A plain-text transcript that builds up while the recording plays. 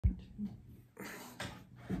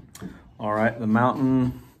All right, the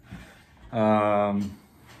Mountain,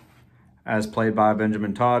 as played by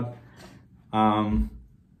Benjamin Tod.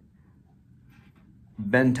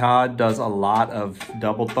 Ben Tod does a lot of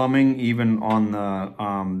double thumbing, even on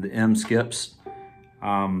the M skips.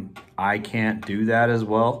 I can't do that as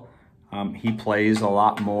well. He plays a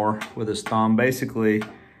lot more with his thumb. Basically,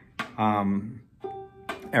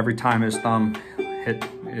 every time his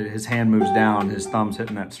hand moves down, his thumb's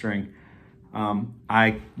hitting that string.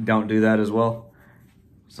 I don't do that as well.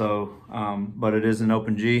 So, but it is an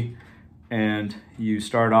open G, and you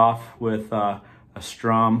start off with a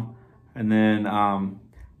strum, and then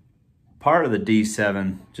part of the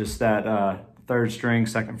D7, just that third string,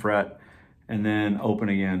 second fret, and then open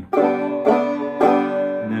again,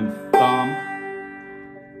 and then thumb,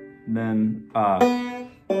 and then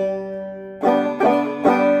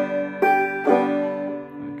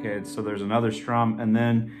okay, so there's another strum, and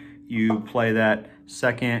then you play that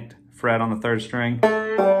second fret on the third string,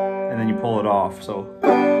 and then you pull it off. So,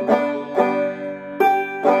 and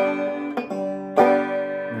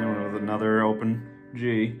then with another open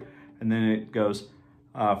G, and then it goes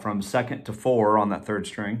from second to 4 on that third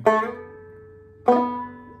string.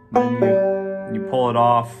 And then you pull it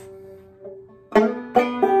off, and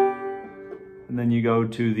then you go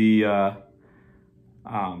to the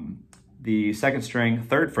second string,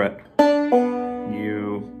 third fret.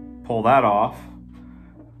 You pull that off,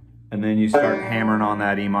 and then you start hammering on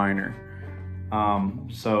that E minor.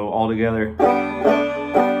 So all together.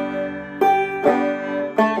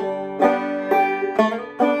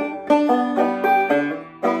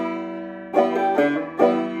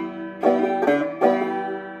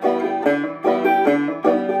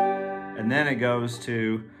 And then it goes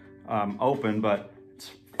to open, but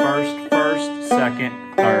it's first,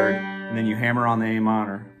 second, third, and then you hammer on the A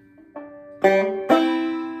minor.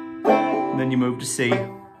 And then you move to C,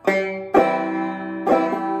 and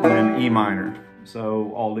then E minor.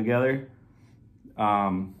 So all together, E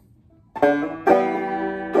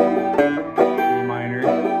minor,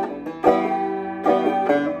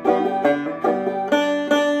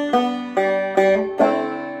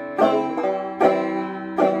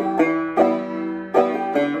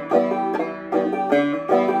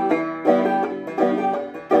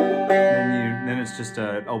 then it's just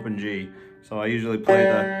an open G. So I usually play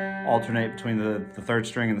alternate between the third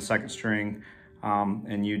string and the second string,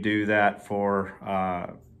 and you do that for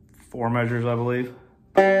 4 measures, I believe.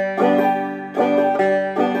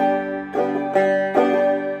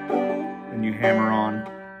 And you hammer on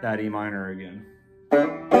that E minor again.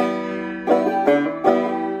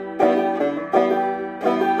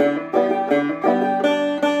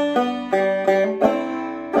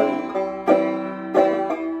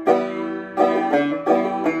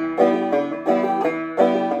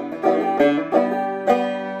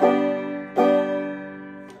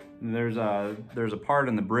 There's a part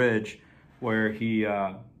in the bridge where he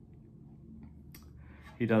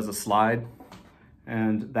does a slide,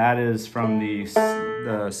 and that is from the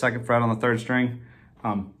second fret on the third string.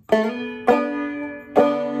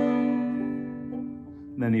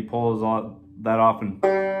 Then he pulls that off, and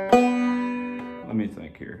let me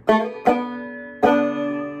think here.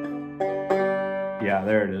 Yeah,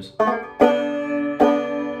 there it is.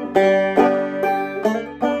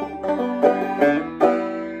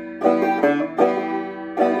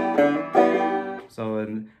 So,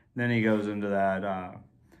 and then he goes into that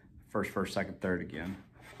first, second, third again.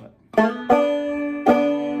 But.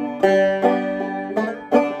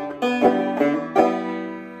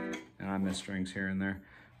 And I miss strings here and there.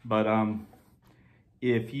 But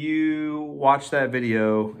if you watch that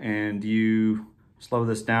video and you slow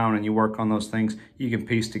this down and you work on those things, you can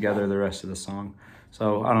piece together the rest of the song.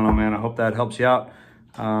 So I don't know, man, I hope that helps you out.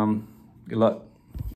 Good luck.